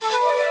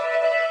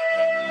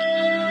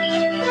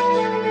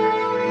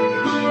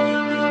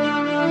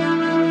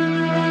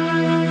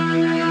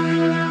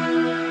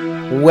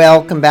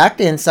Welcome back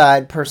to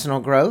Inside Personal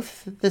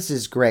Growth. This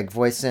is Greg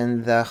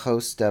Voisin, the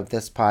host of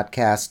this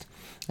podcast.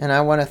 And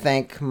I want to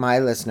thank my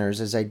listeners,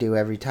 as I do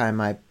every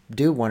time I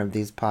do one of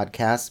these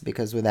podcasts,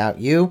 because without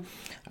you,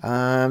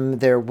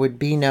 there would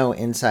be no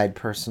Inside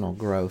Personal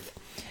Growth.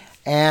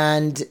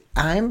 And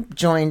I'm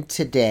joined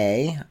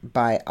today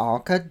by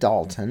Alka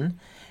Dalton.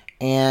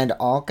 And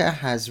Alka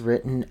has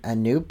written a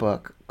new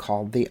book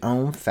called The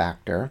Om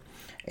Factor,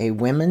 a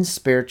women's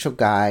spiritual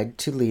guide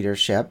to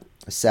leadership,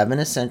 7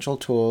 essential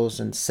tools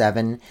and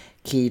 7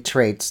 key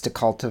traits to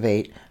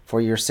cultivate for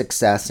your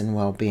success and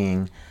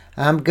well-being.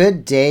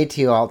 Good day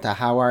to you, Alta.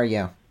 How are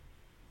you?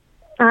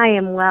 I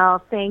am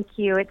well, thank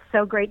you. It's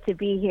so great to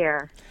be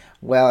here.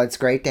 Well, it's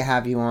great to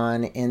have you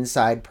on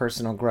Inside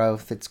Personal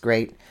Growth. It's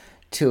great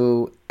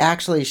to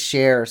actually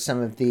share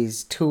some of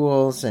these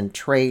tools and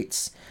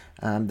traits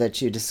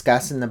that you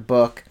discuss in the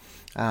book.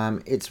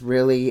 It's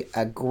really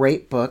a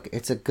great book.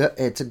 It's a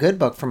good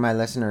book for my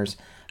listeners.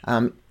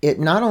 It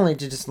not only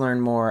to just learn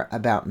more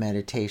about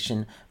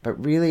meditation,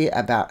 but really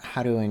about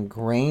how to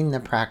ingrain the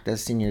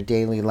practice in your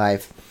daily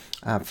life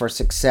for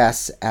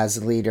success as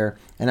a leader.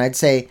 And I'd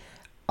say,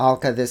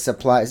 Alka, this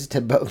applies to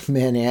both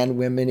men and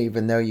women,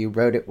 even though you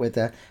wrote it with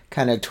a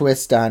kind of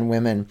twist on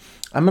women.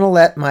 I'm going to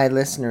let my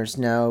listeners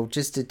know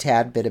just a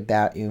tad bit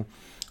about you.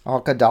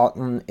 Alka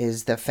Dalton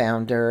is the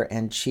founder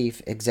and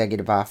chief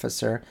executive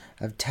officer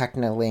of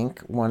TechnoLink,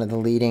 one of the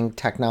leading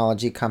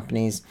technology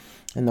companies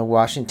in the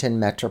Washington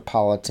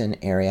metropolitan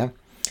area.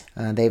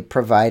 They've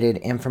provided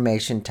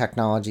information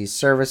technology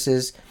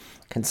services,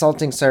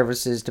 consulting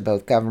services to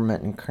both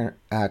government and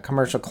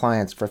commercial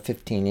clients for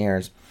 15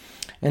 years.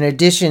 In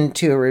addition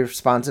to her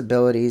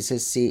responsibilities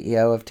as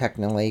CEO of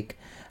TechnoLink,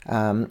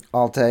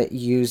 Alta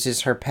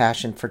uses her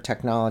passion for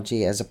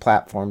technology as a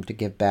platform to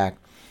give back.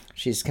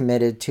 She's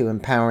committed to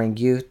empowering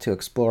youth to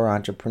explore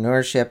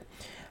entrepreneurship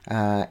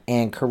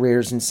and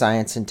careers in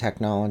science and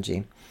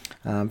technology.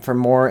 For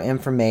more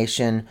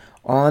information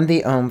on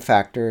the Om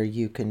Factor,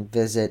 you can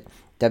visit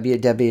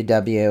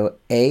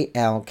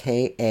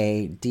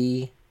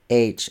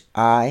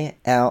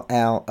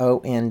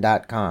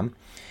www.alkadhillon.com.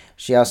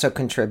 She also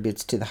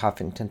contributes to the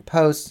Huffington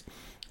Post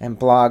and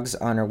blogs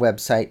on her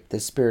website, The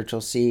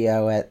Spiritual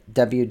CEO, at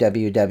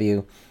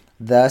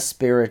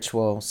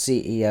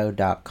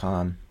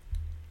www.thespiritualceo.com.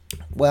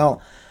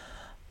 Well,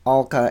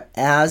 Alka,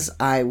 as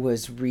I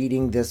was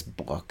reading this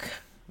book,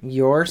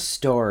 your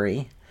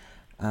story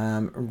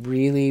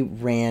really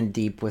ran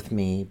deep with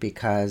me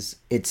because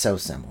it's so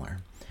similar.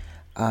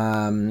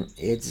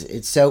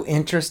 It's so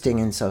interesting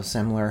and so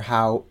similar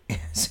how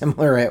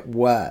similar it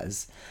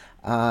was.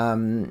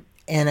 And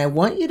I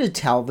want you to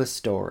tell the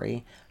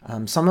story.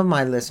 Some of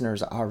my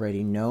listeners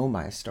already know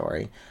my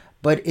story,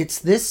 but it's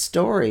this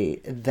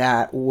story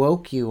that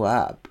woke you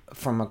up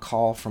from a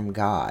call from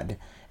God.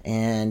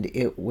 And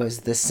it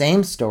was the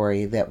same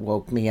story that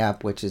woke me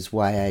up, which is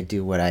why I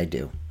do what I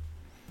do.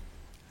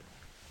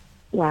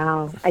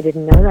 Wow, I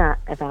didn't know that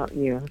about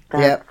you.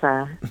 That's,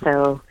 Yep.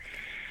 So,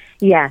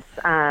 yes.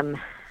 So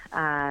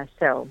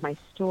my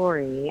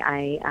story,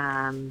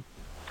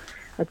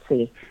 let's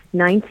see,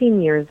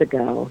 19 years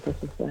ago, this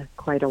is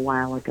quite a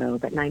while ago,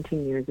 but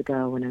 19 years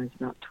ago when I was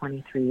about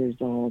 23 years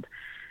old,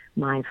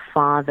 my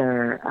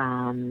father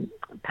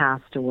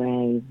passed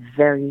away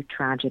very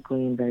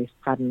tragically and very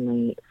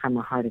suddenly from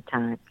a heart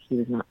attack. He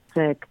was not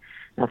sick.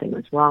 Nothing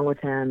was wrong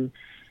with him.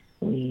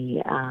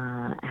 We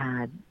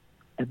had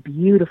a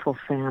beautiful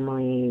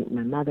family,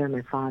 my mother,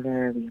 my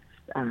father.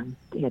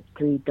 We had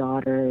 3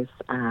 daughters.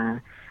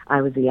 I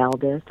was the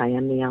eldest. I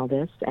am the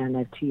eldest, and I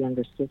have 2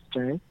 younger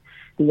sisters.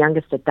 The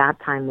youngest at that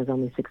time was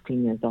only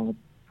 16 years old.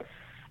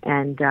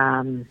 And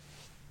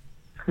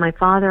my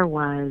father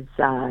was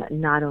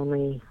not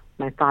only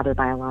my father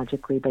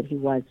biologically, but he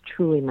was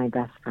truly my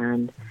best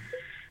friend,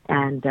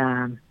 and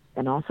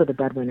also the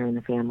breadwinner in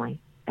the family.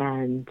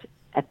 And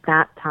at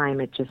that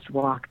time, it just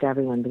rocked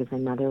everyone because my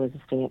mother was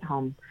a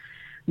stay-at-home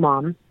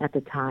mom at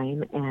the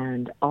time,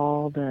 and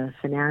all the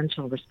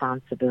financial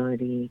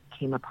responsibility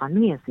came upon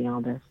me as the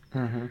eldest.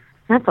 Mm-hmm.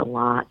 That's a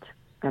lot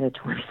for a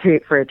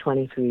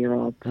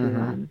 23-year-old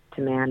to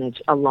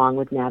manage, along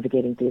with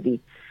navigating through the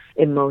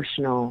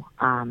emotional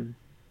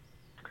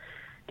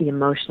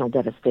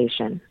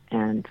devastation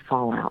and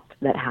fallout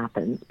that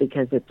happens,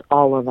 because it's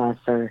all of us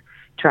are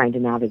trying to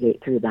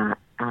navigate through that,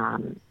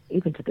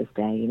 even to this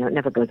day. You know, it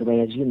never goes away,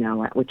 as you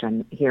know, which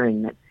I'm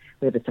hearing that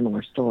we have a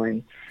similar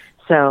story.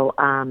 So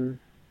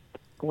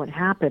what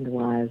happened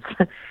was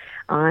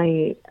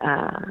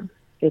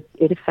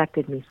it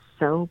affected me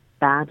so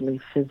badly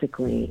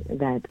physically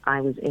that I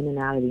was in and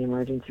out of the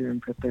emergency room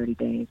for 30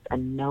 days,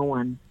 and no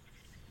one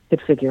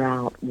could figure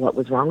out what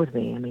was wrong with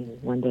me. I mean,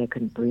 one day I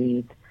couldn't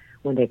breathe.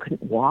 One day I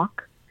couldn't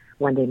walk.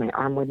 One day my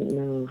arm wouldn't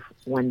move.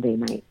 One day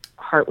my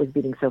heart was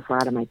beating so far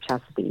out of my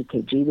chest that the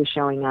EKG was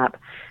showing up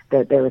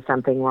that there was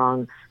something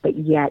wrong. But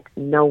yet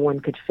no one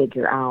could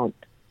figure out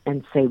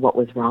and say what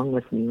was wrong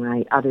with me,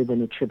 right, other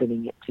than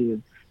attributing it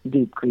to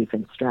deep grief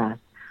and stress.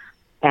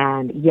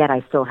 And yet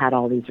I still had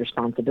all these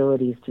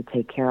responsibilities to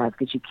take care of,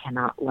 because you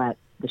cannot let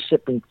the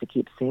ship needs to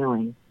keep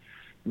sailing.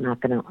 I'm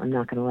not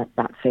gonna let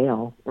that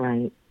fail,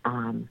 right?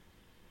 And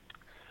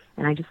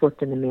I just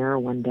looked in the mirror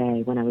one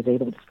day when I was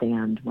able to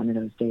stand one of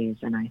those days,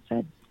 and I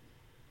said,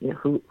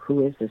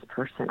 who is this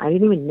person? I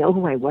didn't even know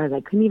who I was.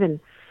 I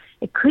couldn't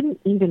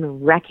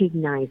even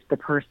recognize the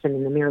person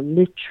in the mirror.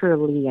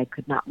 Literally, I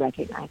could not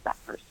recognize that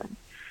person,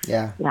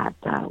 Yeah.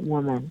 that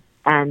woman.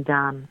 And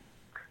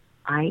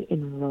I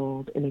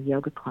enrolled in a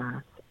yoga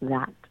class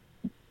that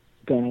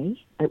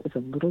day. It was a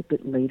little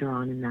bit later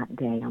on in that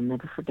day. I'll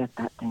never forget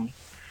that day.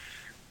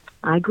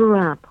 I grew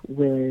up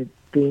with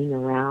being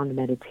around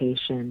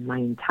meditation my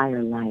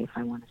entire life.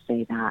 I want to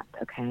say that,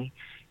 okay?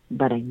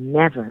 But I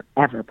never,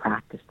 ever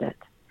practiced it.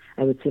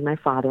 I would see my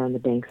father on the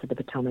banks of the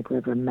Potomac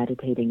River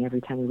meditating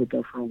every time we would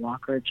go for a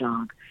walk or a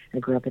jog. I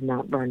grew up in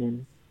Mount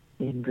Vernon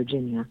in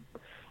Virginia.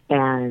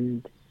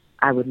 And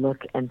I would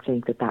look and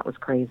think that that was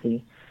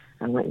crazy.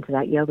 I went into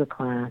that yoga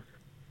class,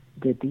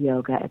 did the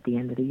yoga. At the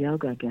end of the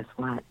yoga, guess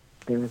what?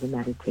 There was a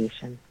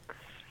meditation.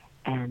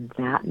 And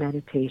that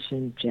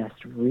meditation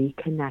just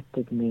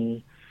reconnected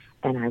me.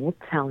 And I will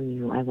tell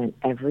you, I went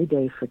every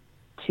day for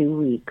 2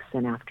 weeks.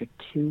 And after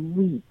 2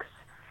 weeks,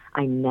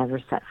 I never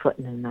set foot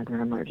in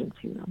another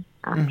emergency room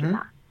after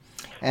that.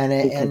 And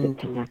it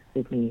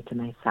connected me to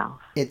myself.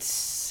 It's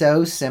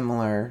so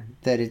similar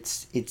that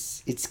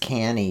it's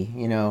canny.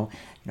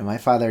 My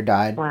father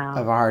died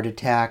of a heart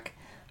attack.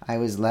 I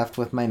was left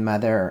with my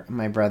mother,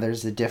 my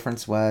brothers. The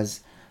difference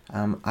was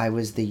I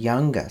was the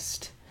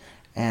youngest,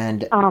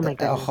 and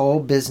a whole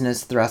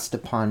business thrust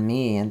upon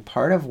me. And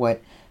part of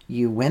what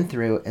you went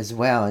through as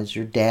well is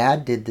your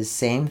dad did the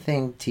same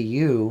thing to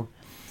you,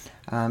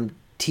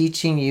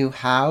 teaching you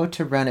how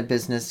to run a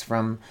business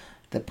from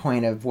the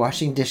point of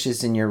washing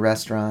dishes in your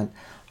restaurant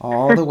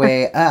all the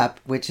way up,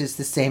 which is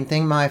the same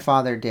thing my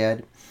father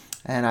did.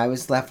 And I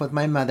was left with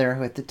my mother,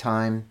 who at the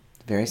time,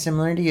 very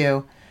similar to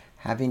you,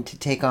 having to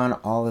take on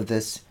all of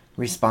this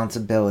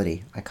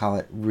responsibility. I call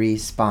it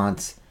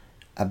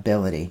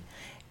responsibility.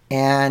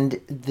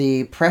 And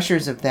the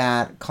pressures of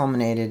that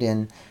culminated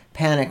in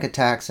panic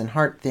attacks and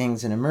heart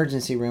things and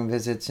emergency room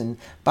visits and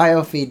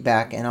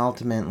biofeedback, and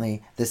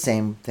ultimately the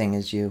same thing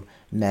as you,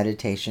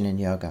 meditation and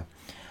yoga.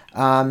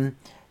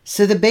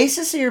 So the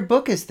basis of your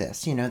book is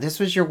this. This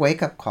was your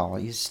wake-up call.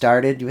 You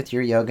started with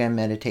your yoga and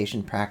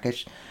meditation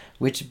practice,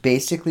 which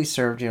basically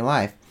served your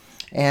life.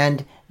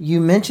 And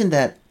you mentioned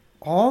that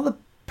all the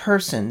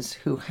persons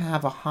who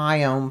have a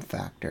high Om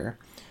factor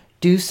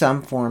do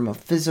some form of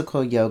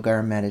physical yoga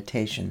or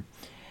meditation.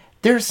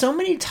 There are so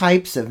many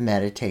types of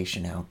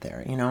meditation out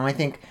there. I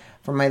think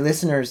for my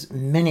listeners,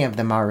 many of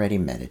them already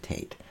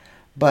meditate.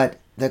 But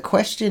the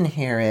question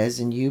here is,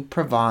 and you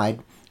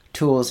provide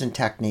tools and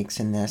techniques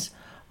in this,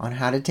 on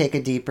how to take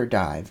a deeper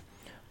dive.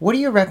 What do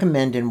you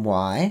recommend and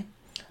why?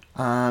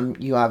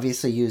 You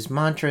obviously use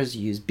mantras,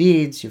 you use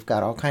beads, you've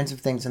got all kinds of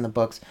things in the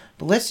books.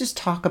 But let's just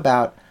talk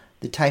about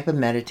the type of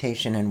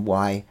meditation and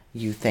why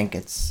you think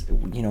it's,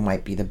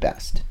 might be the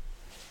best.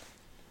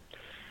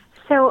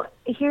 So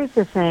here's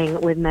the thing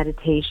with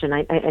meditation,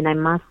 I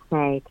must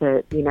say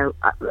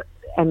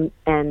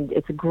and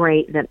it's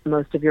great that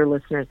most of your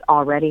listeners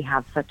already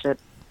have such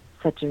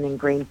an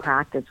ingrained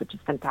practice, which is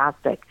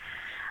fantastic.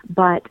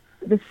 But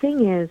the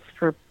thing is,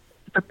 for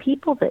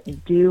people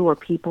that do or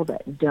people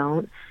that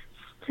don't,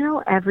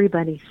 still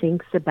everybody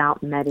thinks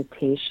about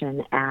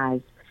meditation as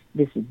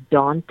this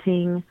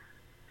daunting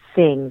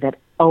thing that,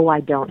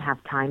 I don't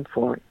have time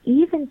for.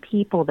 Even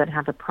people that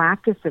have a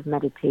practice of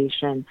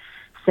meditation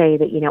say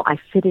that, I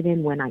fit it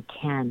in when I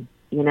can.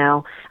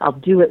 I'll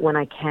do it when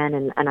I can,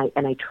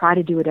 and I try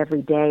to do it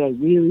every day. I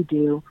really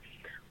do.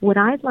 What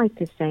I'd like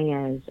to say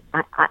is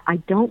I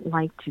don't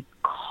like to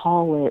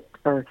call it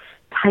or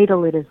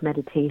title it as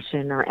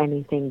meditation or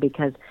anything,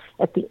 because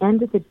at the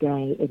end of the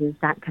day, it is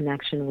that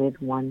connection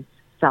with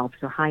oneself,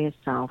 your highest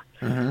self.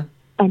 Mm-hmm.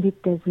 And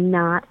it does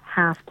not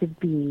have to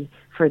be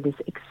for this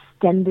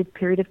extended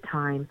period of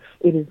time.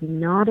 It is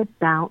not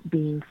about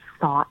being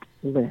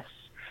thoughtless.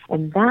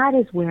 And that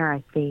is where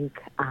I think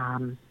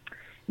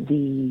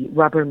the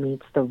rubber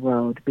meets the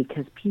road,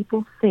 because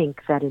people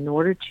think that in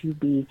order to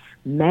be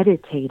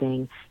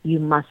meditating, you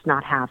must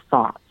not have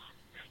thoughts.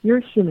 You're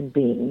a human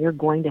being. You're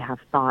going to have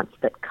thoughts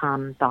that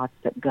come, thoughts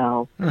that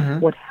go. Mm-hmm.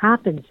 What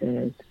happens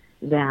is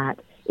that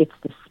it's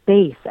the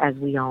space, as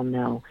we all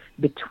know,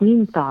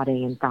 between thought A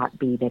and thought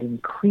B that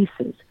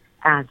increases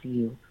as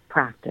you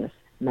practice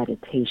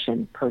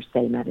meditation, per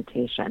se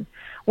meditation.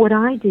 What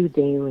I do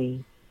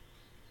daily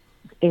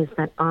is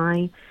that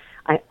I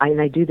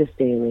do this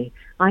daily.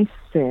 I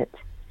sit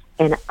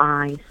and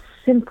I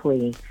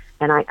simply,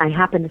 and I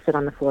happen to sit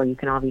on the floor. You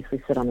can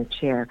obviously sit on a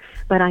chair,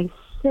 but I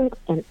sit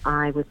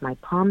and with my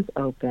palms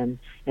open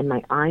and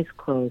my eyes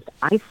closed,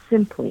 I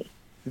simply,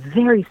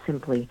 very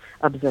simply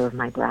observe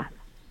my breath.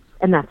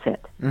 And that's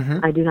it. Mm-hmm.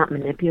 I do not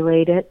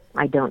manipulate it.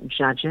 I don't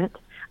judge it.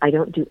 I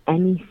don't do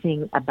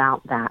anything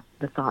about that.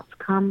 The thoughts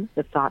come,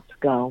 the thoughts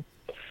go.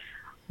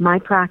 My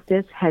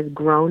practice has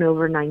grown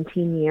over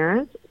 19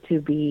 years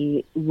to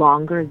be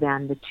longer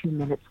than the 2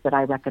 minutes that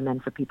I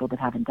recommend for people that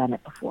haven't done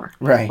it before.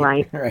 Right.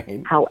 Right.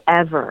 Right.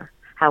 However,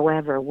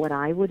 However, what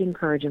I would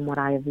encourage and what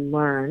I have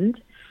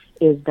learned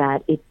is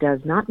that it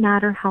does not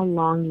matter how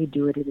long you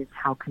do it, it is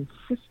how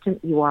consistent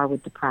you are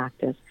with the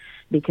practice,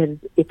 because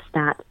it's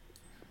that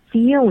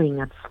feeling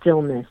of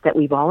stillness that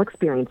we've all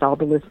experienced, all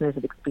the listeners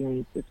have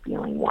experienced this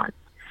feeling once.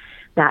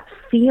 That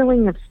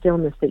feeling of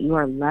stillness that you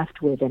are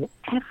left with, and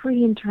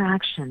every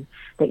interaction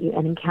that you,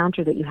 an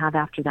encounter that you have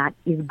after that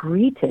is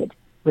greeted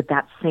with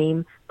that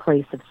same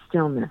place of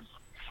stillness.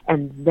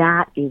 And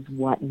that is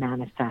what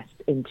manifests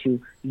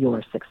into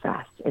your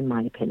success, in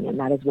my opinion.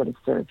 That is what has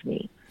served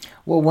me.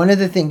 Well, one of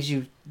the things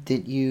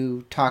that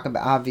you talk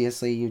about,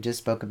 obviously you just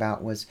spoke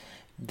about, was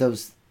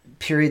those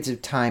periods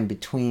of time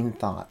between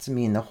thoughts. I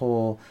mean, the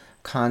whole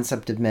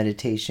concept of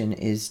meditation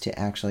is to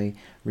actually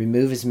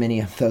remove as many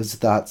of those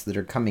thoughts that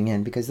are coming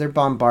in, because they're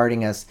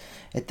bombarding us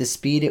at the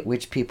speed at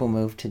which people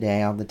move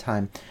today all the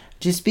time.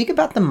 Just speak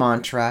about the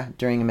mantra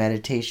during a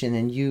meditation,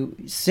 and you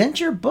sent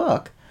your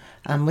book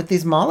with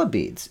these mala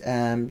beads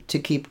to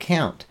keep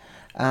count.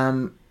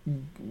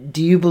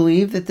 Do you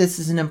believe that this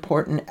is an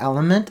important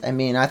element? I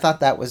mean, I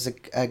thought that was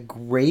a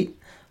great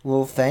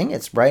little thing.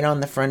 It's right on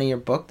the front of your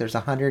book. There's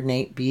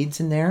 108 beads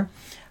in there.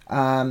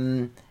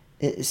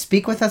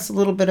 Speak with us a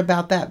little bit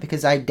about that,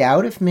 because I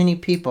doubt if many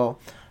people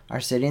are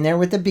sitting there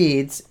with the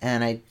beads,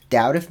 and I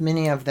doubt if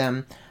many of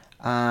them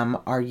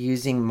are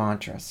using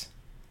mantras.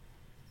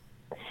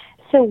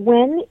 So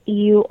when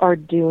you are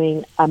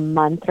doing a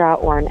mantra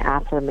or an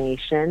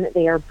affirmation,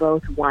 they are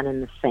both one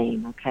and the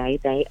same, okay?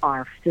 They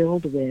are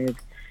filled with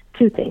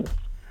two things,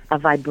 a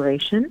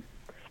vibration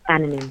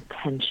and an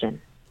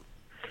intention.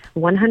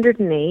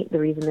 108, the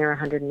reason there are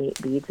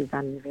 108 beads is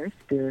that is a very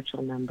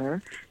spiritual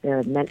number.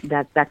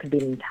 That could be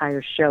an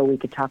entire show. We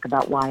could talk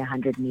about why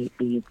 108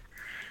 beads.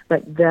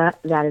 But that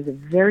is a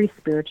very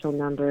spiritual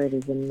number. It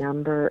is a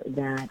number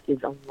that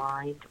is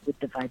aligned with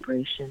the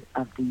vibration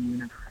of the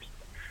universe.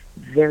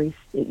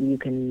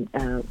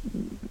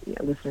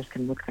 Listeners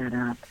can look that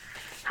up.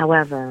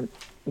 However,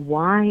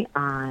 why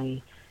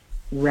I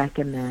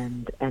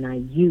recommend and I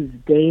use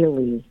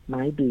daily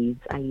my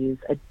beads, I use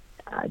a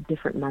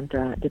different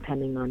mantra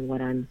depending on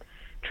what I'm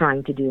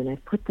trying to do, and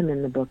I've put them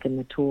in the book in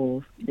the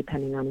tools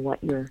depending on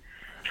what you're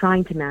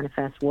trying to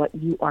manifest, what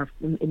you are.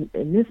 And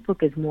this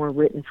book is more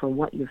written for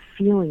what you're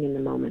feeling in the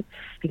moment,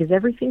 because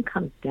everything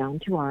comes down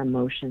to our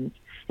emotions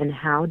and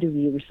how do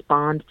we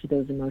respond to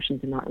those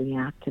emotions and not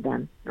react to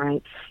them,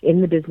 right?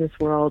 In the business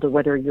world, or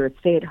whether you're a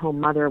stay-at-home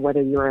mother,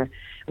 whether you're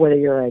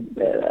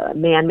a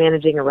man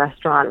managing a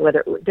restaurant,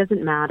 it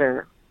doesn't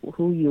matter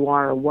who you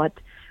are or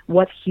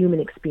what human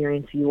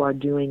experience you are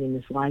doing in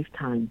this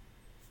lifetime,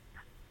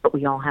 but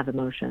we all have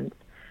emotions.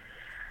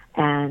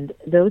 And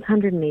those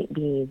 108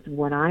 beads,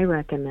 what I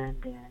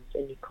recommend is,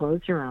 and you close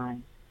your eyes,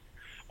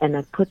 and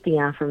I put the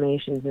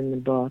affirmations in the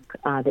book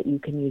that you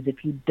can use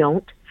if you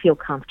don't feel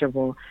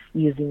comfortable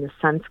using the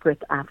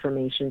Sanskrit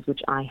affirmations,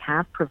 which I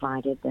have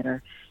provided, that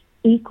are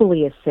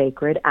equally as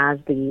sacred as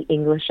the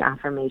English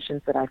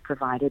affirmations that I've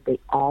provided. They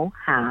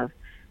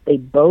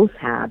both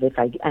have,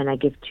 and I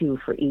give two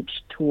for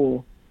each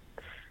tool,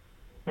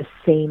 the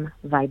same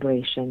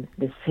vibration,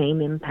 the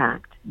same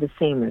impact, the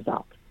same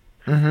result.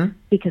 Mm-hmm.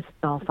 Because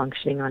it's all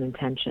functioning on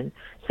intention.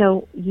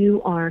 So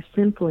you are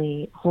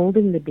simply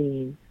holding the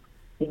beads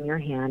in your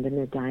hand, and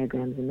the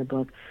diagrams in the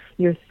book.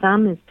 Your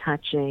thumb is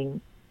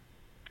touching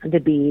the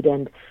bead,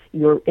 and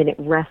it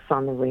rests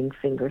on the ring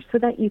finger so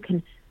that you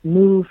can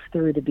move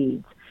through the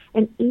beads.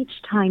 And each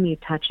time you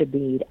touch a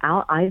bead,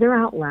 either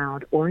out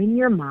loud or in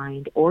your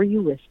mind, or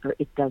you whisper,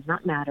 it does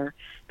not matter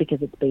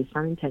because it's based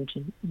on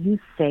intention, you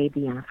say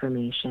the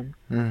affirmation.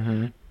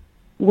 Mm-hmm.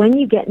 When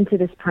you get into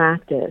this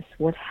practice,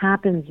 what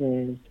happens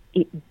is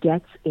it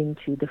gets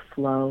into the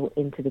flow,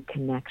 into the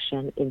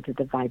connection, into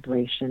the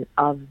vibration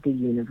of the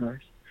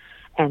universe.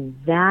 And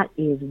that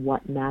is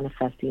what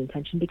manifests the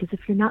intention, because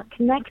if you're not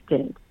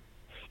connected,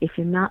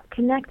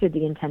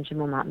 the intention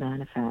will not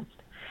manifest.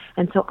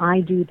 And so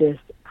I do this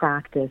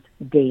practice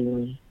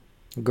daily.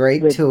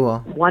 Great tool.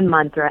 One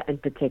mantra in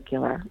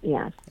particular,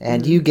 yes.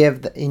 And you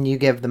give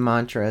the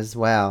mantra as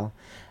well.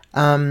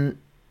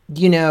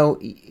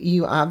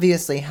 You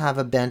obviously have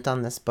a bent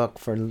on this book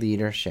for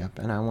leadership,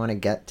 and I want to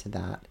get to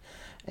that.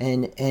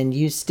 And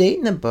you state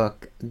in the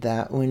book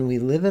that when we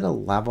live at a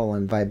level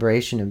and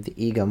vibration of the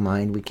ego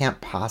mind, we can't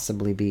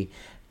possibly be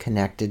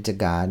connected to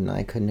God, and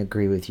I couldn't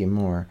agree with you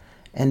more.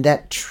 And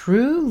that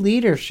true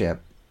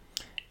leadership,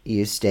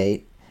 you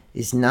state,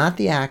 is not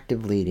the act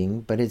of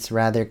leading, but it's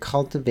rather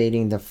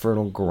cultivating the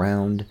fertile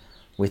ground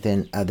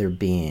within other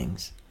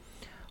beings.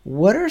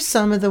 What are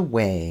some of the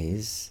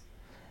ways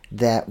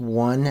that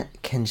one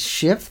can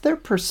shift their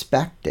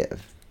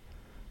perspective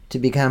to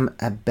become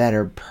a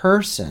better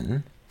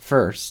person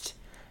first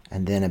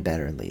and then a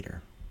better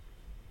leader?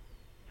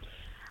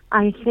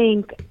 I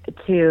think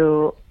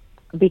to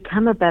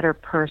become a better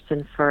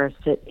person first,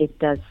 it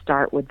does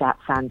start with that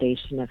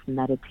foundation of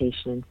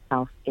meditation and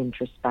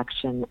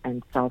self-introspection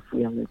and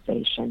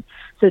self-realization.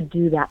 So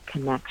do that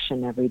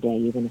connection every day,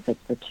 even if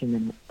it's for 2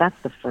 minutes. That's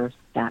the first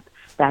step.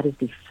 That is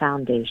the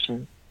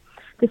foundation.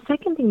 The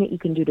second thing that you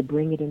can do to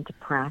bring it into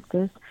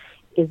practice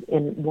is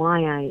and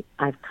why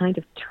I've kind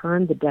of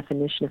turned the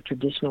definition of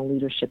traditional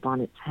leadership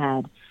on its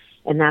head,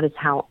 and that is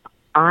how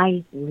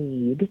I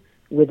lead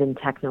within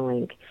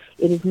Technolink.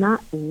 It is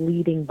not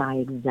leading by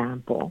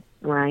example,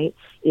 right?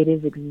 It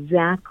is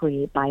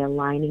exactly by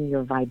aligning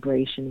your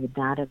vibration with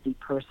that of the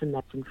person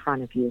that's in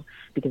front of you,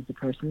 because the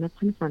person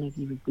that's in front of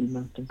you is the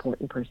most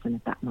important person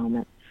at that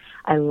moment.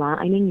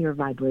 Aligning your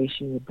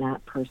vibration with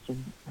that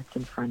person that's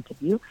in front of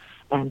you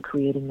and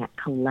creating that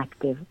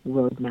collective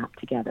roadmap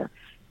together.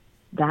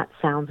 That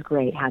sounds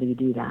great. How do you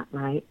do that,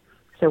 right?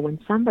 So when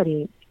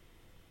somebody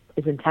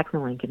is in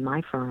Technolink in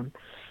my firm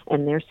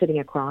and they're sitting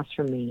across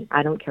from me,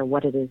 I don't care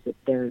what it is that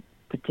their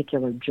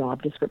particular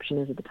job description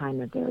is at the time,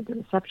 that they're the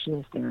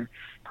receptionist, they're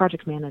a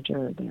project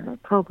manager, they're a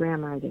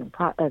programmer,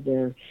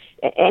 they're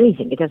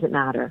anything, it doesn't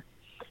matter.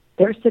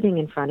 They're sitting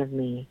in front of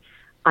me.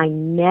 I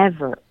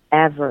never,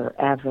 ever,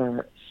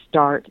 ever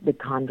start the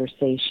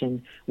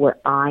conversation where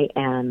I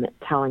am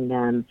telling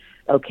them,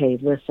 okay,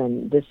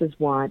 listen, this is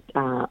what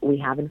we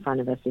have in front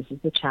of us. This is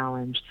the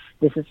challenge.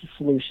 This is the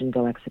solution.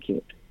 Go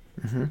execute.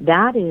 Mm-hmm.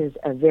 That is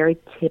a very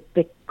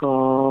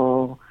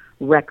typical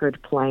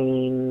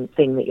record-playing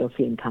thing that you'll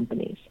see in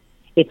companies.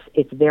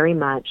 It's very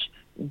much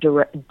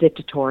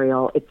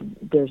dictatorial.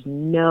 There's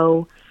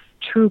no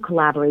true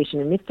collaboration.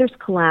 And if there's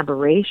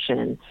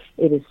collaboration,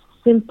 it is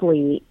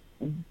simply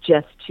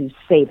just to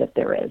say that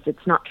there is.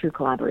 It's not true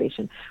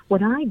collaboration.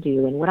 What I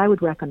do and what I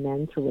would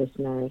recommend to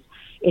listeners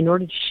in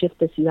order to shift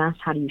this, you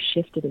asked how do you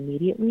shift it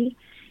immediately,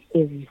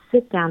 is you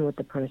sit down with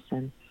the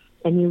person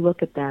and you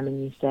look at them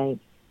and you say,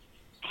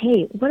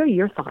 hey, what are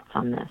your thoughts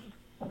on this,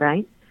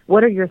 right?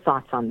 What are your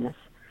thoughts on this?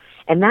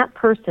 And that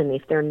person,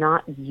 if they're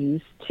not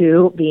used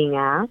to being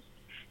asked,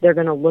 they're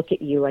going to look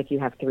at you like you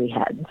have three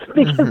heads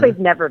because mm-hmm. they've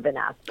never been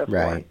asked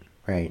before.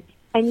 Right.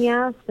 And you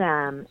ask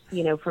them,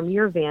 from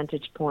your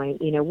vantage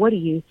point, what do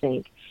you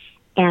think?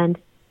 And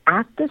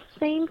at the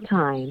same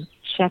time,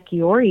 check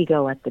your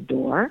ego at the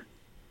door,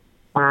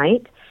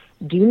 right?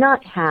 Do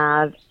not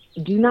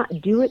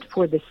do it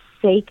for the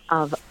sake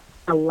of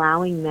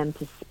allowing them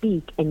to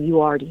speak and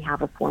you already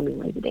have a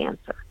formulated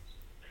answer.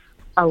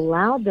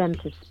 Allow them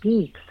to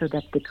speak so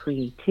that the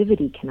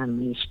creativity can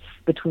unleash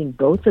between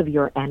both of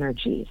your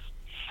energies.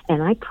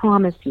 And I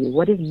promise you,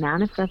 what is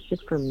manifested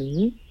for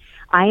me,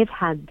 I have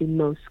had the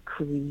most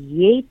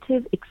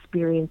creative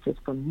experiences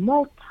for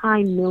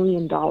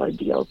multi-million-dollar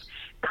deals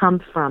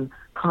come from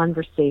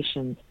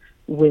conversations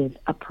with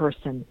a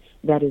person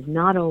that is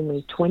not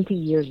only 20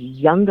 years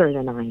younger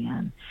than I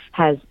am,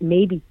 has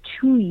maybe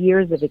 2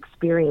 years of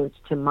experience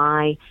to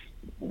my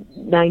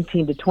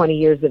 19 to 20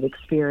 years of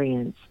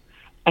experience,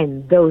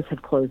 and those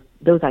have closed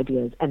those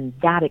ideas, and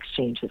that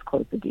exchange has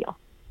closed the deal.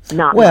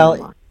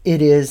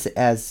 It is,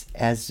 as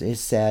is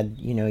said,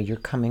 you're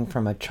coming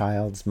from a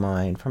child's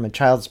mind, from a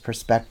child's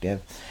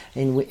perspective,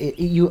 and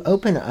you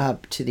open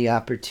up to the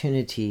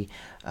opportunity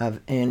of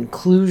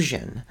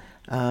inclusion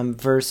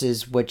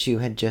versus what you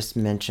had just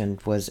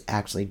mentioned was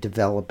actually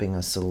developing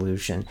a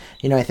solution.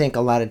 I think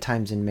a lot of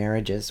times in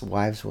marriages,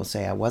 wives will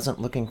say, I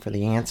wasn't looking for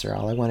the answer.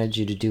 All I wanted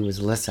you to do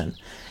was listen.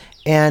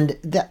 And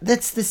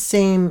that's the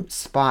same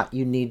spot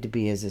you need to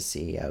be as a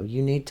CEO.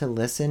 You need to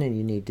listen and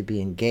you need to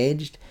be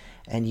engaged.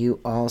 And you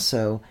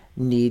also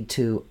need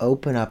to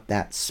open up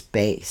that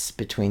space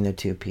between the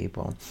two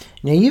people.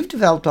 Now, you've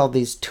developed all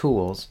these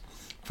tools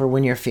for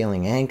when you're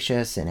feeling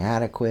anxious,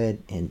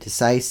 inadequate,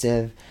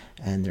 indecisive,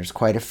 and there's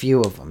quite a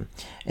few of them.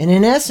 And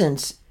in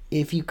essence,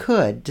 if you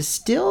could,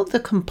 distill the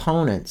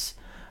components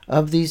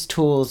of these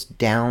tools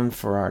down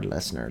for our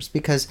listeners,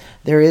 because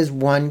there is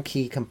one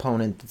key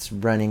component that's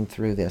running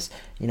through this.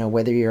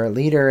 Whether you're a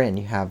leader and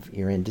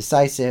you're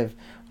indecisive,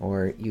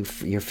 or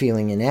you're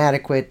feeling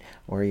inadequate,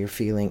 or you're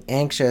feeling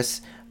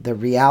anxious, the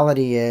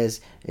reality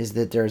is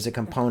that there's a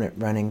component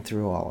running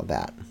through all of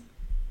that.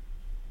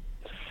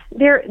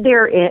 There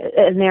is,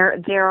 and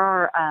there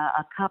are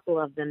a couple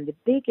of them. The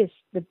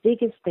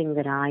biggest thing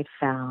that I've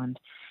found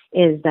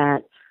is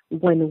that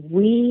when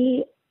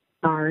we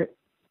are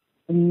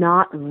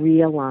not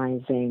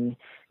realizing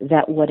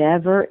that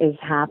whatever is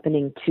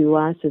happening to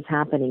us is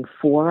happening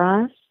for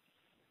us,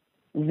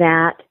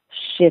 that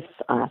shifts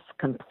us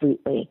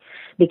completely,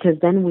 because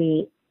then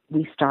we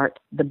start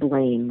the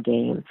blame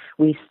game.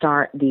 We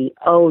start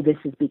this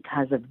is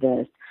because of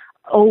this.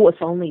 Oh,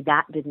 if only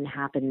that didn't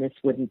happen, this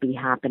wouldn't be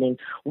happening.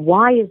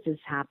 Why is this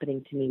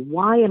happening to me?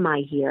 Why am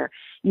I here?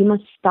 You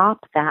must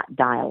stop that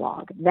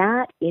dialogue.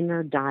 That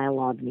inner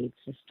dialogue needs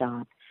to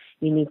stop.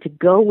 You need to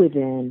go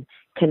within,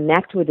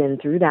 connect within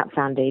through that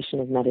foundation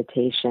of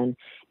meditation,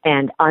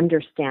 and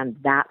understand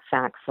that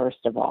fact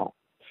first of all.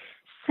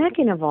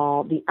 Second of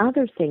all, the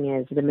other thing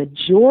is the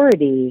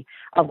majority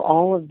of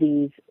all of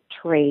these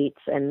traits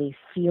and these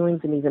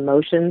feelings and these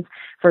emotions,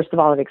 first of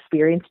all, I've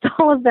experienced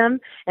all of them,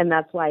 and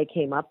that's why I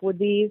came up with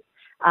these.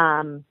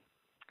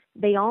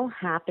 They all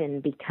happen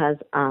because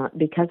of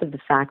the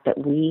fact that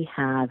we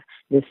have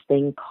this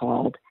thing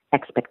called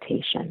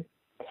expectation.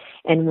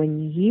 And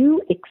when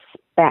you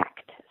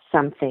expect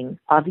something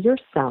of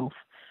yourself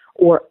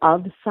or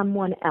of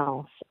someone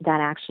else, that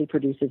actually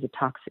produces a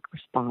toxic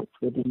response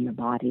within your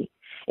body.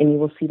 And you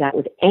will see that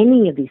with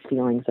any of these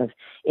feelings of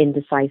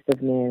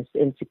indecisiveness,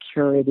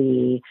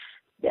 insecurity,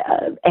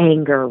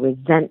 anger,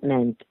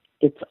 resentment.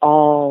 It's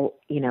all,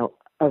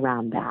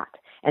 around that.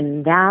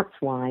 And that's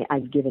why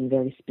I've given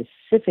very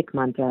specific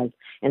mantras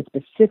and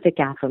specific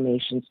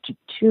affirmations to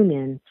tune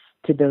in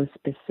to those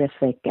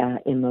specific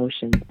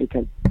emotions,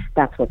 because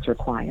that's what's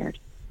required.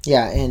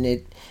 Yeah,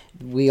 and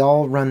we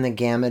all run the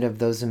gamut of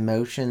those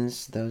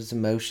emotions. Those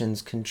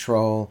emotions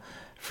control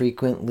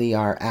frequently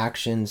our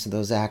actions.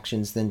 Those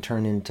actions then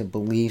turn into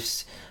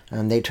beliefs.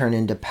 They turn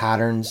into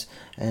patterns,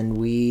 and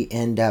we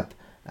end up,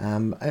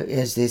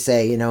 as they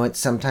say, it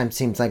sometimes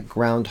seems like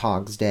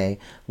Groundhog's Day.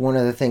 One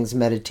of the things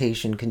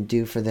meditation can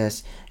do for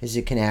this is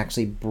it can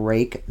actually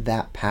break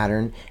that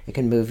pattern. It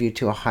can move you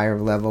to a higher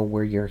level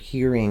where you're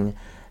hearing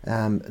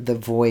the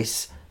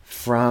voice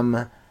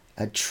from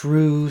a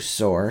true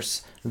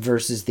source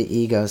versus the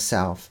ego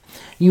self.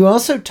 You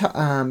also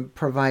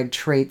provide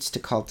traits to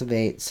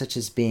cultivate, such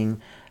as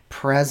being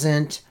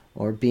present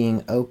or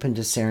being open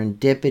to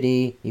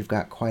serendipity. You've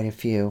got quite a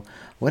few.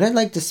 What I'd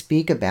like to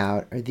speak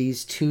about are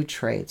these two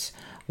traits.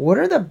 What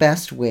are the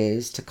best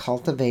ways to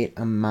cultivate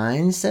a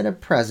mindset of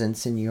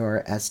presence in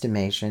your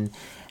estimation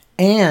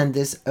and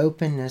this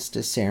openness to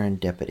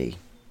serendipity?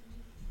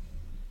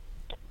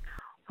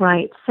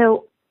 Right.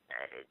 So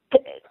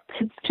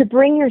to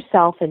bring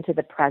yourself into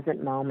the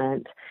present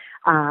moment,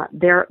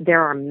 there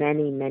are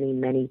many, many,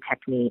 many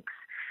techniques.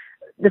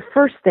 The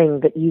first thing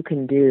that you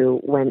can do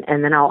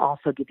and then I'll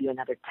also give you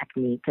another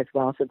technique as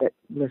well so that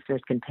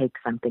listeners can take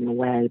something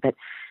away. But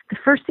the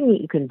first thing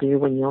that you can do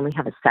when you only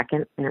have a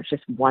second, and it's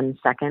just 1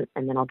 second,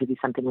 and then I'll give you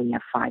something when you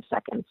have 5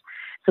 seconds.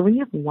 So when you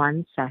have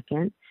 1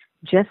 second,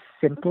 just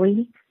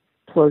simply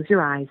close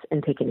your eyes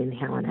and take an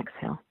inhale and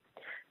exhale.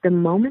 The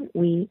moment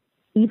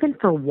even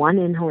for one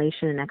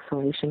inhalation and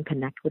exhalation,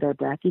 connect with our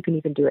breath. You can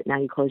even do it now.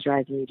 You close your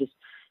eyes and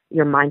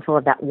you're mindful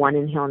of that one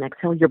inhale and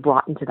exhale. You're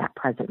brought into that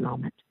present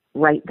moment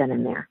right then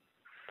and there.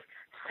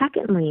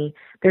 Secondly,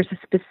 there's a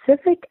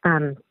specific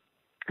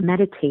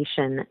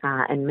meditation,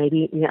 and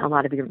maybe a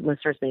lot of your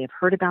listeners may have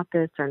heard about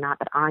this or not,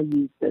 but I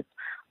use this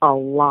a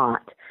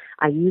lot.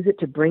 I use it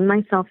to bring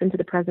myself into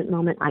the present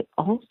moment. I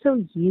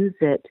also use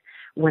it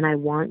when I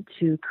want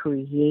to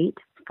create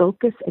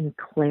focus and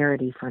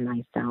clarity for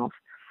myself.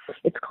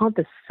 It's called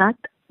the Sat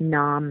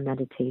Nam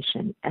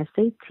meditation,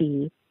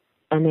 SATNAM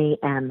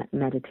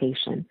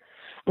meditation.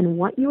 And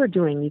what you are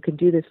doing, you can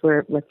do this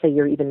where, let's say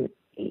you're even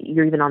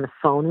on the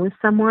phone with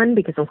someone,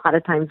 because a lot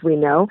of times we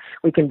know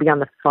we can be on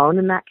the phone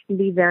and that can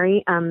be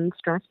very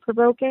stress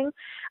provoking.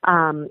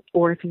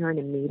 Or if you're in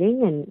a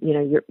meeting and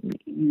you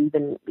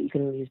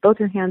can use both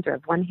your hands or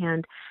have one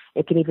hand.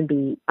 It can even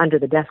be under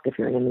the desk if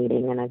you're in a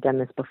meeting, and I've done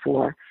this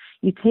before.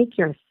 You take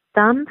your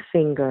thumb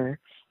finger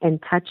and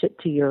touch it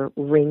to your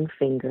ring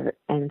finger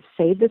and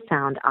say the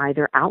sound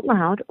either out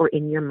loud or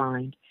in your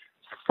mind,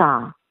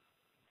 sa.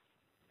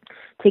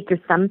 Take your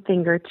thumb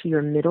finger to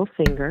your middle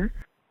finger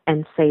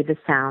and say the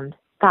sound,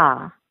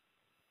 tha.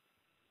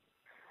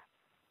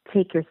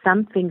 Take your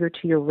thumb finger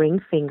to your ring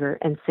finger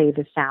and say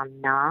the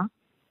sound, na.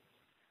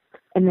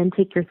 And then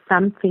take your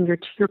thumb finger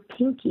to your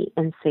pinky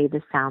and say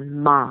the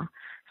sound, ma.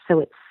 So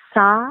it's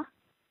sa,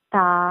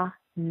 tha,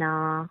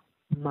 na,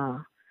 ma.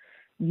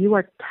 You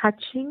are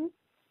touching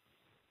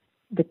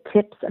the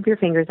tips of your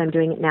fingers. I'm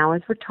doing it now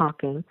as we're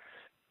talking.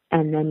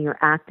 And then you're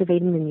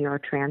activating the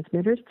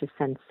neurotransmitters to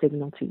send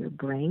signal to your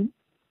brain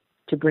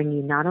to bring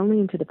you not only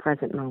into the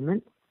present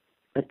moment,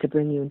 but to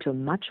bring you into a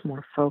much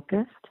more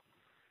focused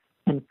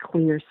and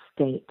clear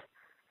state.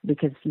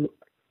 Because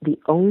the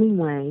only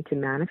way to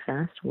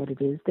manifest what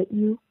it is that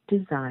you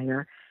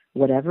desire,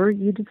 whatever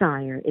you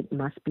desire, it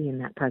must be in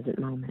that present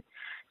moment.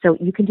 So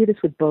you can do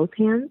this with both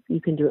hands. You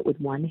can do it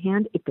with one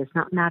hand. It does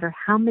not matter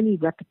how many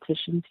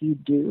repetitions you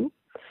do,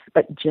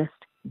 but just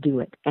do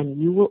it.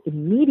 And you will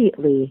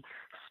immediately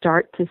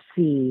start to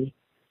see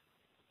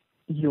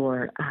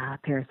your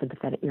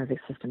parasympathetic nervous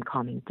system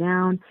calming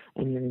down,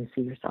 and you're going to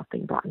see yourself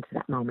being brought into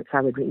that moment. So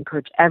I would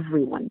encourage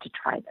everyone to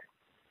try this.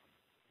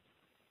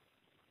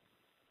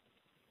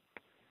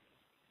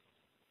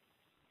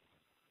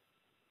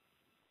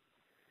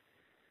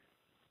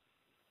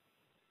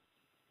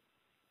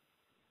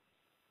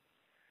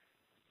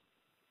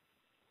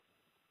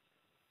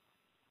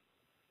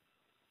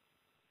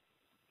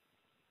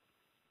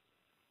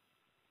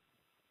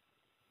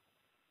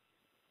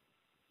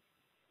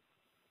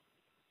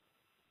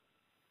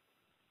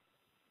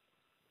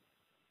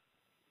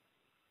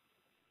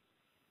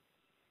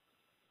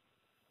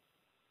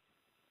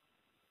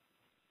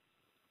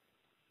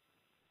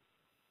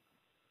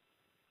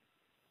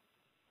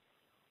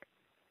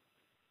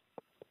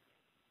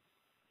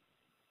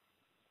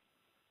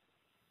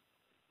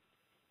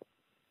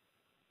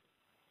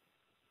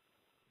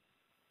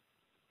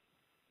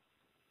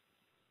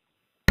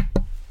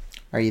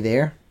 Are you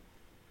there?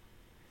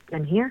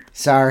 I'm here.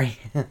 Sorry.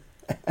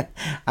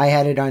 I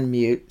had it on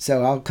mute,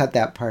 so I'll cut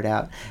that part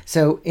out.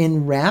 So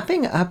in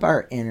wrapping up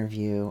our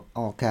interview,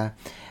 Alka,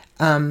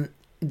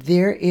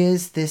 there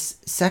is this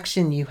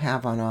section you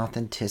have on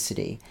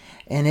authenticity,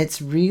 and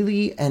it's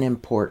really an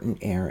important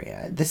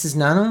area. This is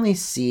not only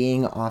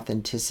seeing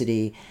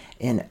authenticity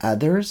in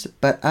others,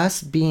 but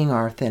us being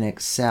our authentic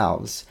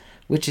selves,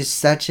 which is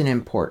such an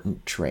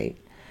important trait.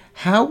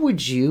 How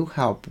would you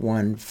help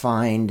one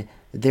find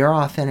their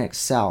authentic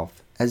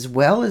self, as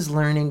well as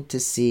learning to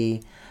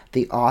see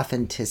the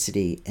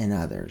authenticity in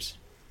others?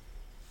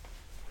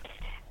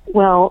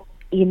 Well,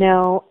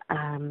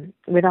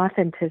 with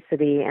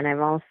authenticity, and I've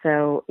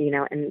also,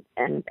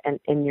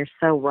 and you're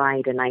so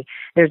right, and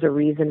there's a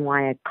reason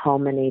why I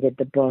culminated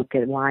the book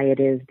and why it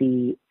is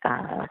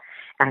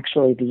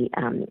actually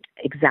the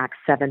exact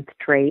seventh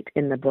trait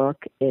in the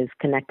book is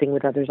connecting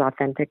with others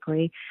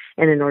authentically.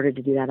 And in order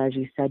to do that, as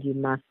you said, you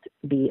must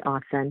be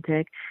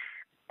authentic.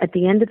 At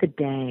the end of the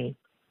day,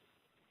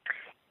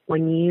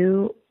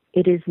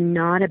 it is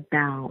not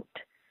about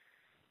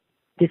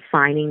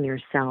defining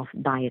yourself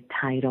by a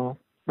title,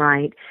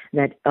 right?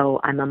 That, oh,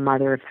 I'm a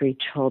mother of 3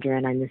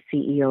 children, I'm the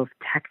CEO of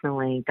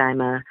Technolink,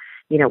 I'm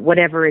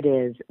whatever it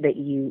is that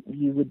you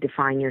would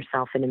define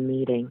yourself in a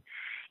meeting.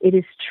 It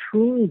is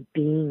truly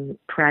being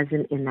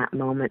present in that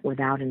moment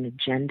without an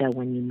agenda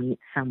when you meet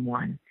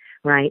someone,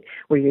 right?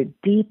 Where you're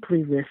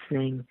deeply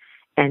listening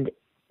and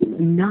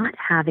not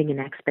having an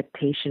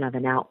expectation of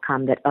an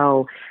outcome that,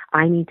 oh,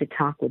 I need to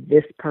talk with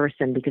this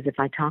person because if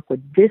I talk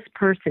with this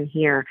person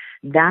here,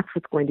 that's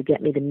what's going to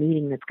get me the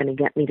meeting that's going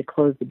to get me to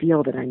close the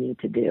deal that I need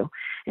to do.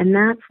 And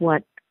that's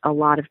what a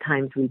lot of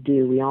times we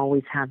do. We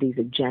always have these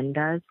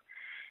agendas.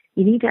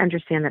 You need to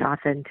understand that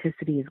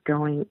authenticity is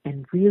going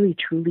and really,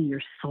 truly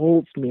your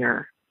soul's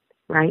mirror,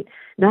 right?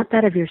 Not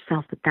that of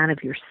yourself, but that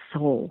of your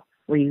soul,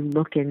 where you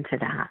look into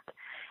that.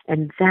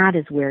 And that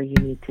is where you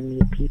need to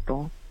meet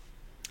people.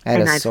 At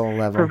and a I've soul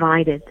level.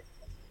 provided,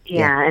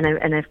 Yeah.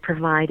 and I've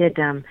provided,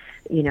 an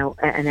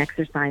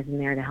exercise in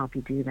there to help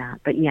you do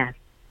that. But yes.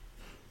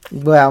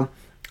 Well,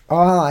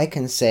 all I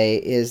can say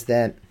is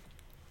that,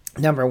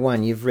 number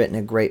one, you've written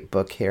a great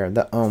book here,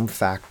 The Om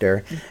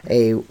Factor,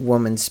 A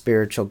Woman's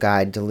Spiritual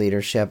Guide to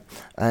Leadership.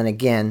 And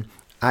again,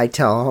 I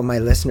tell all my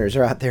listeners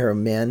are out there are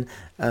men,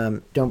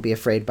 don't be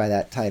afraid by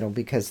that title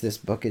because this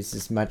book is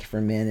as much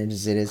for men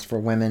as it is for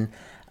women.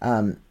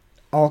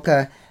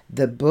 Alka,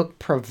 the book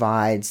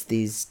provides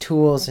these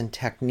tools and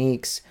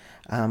techniques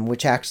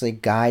which actually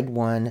guide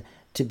one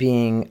to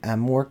being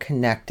more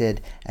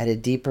connected at a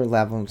deeper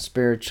level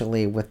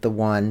spiritually with the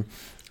one.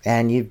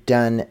 And you've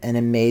done an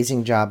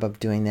amazing job of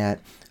doing that.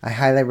 I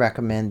highly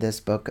recommend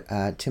this book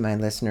to my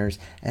listeners,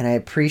 and I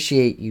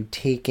appreciate you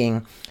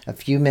taking a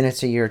few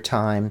minutes of your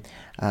time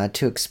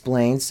to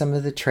explain some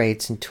of the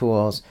traits and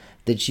tools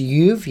that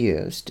you've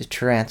used to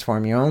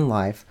transform your own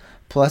life,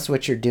 plus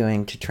what you're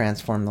doing to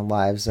transform the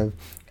lives of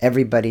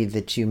everybody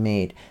that you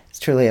meet. It's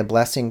truly a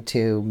blessing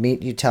to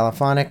meet you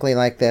telephonically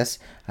like this.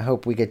 I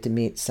hope we get to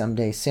meet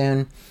someday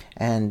soon,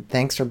 and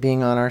thanks for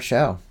being on our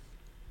show.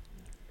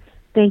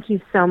 Thank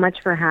you so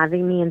much for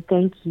having me, and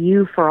thank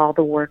you for all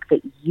the work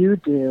that you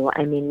do.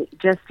 I mean,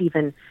 just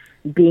even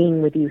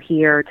being with you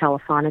here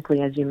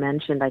telephonically, as you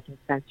mentioned, I can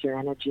sense your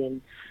energy,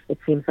 and it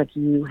seems like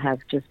you have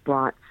just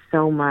brought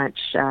so much,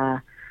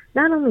 not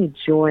only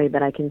joy,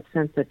 but I can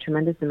sense a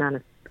tremendous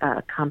amount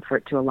of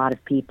comfort to a lot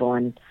of people,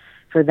 and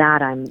for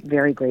that, I'm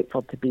very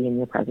grateful to be in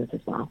your presence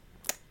as well.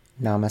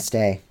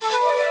 Namaste.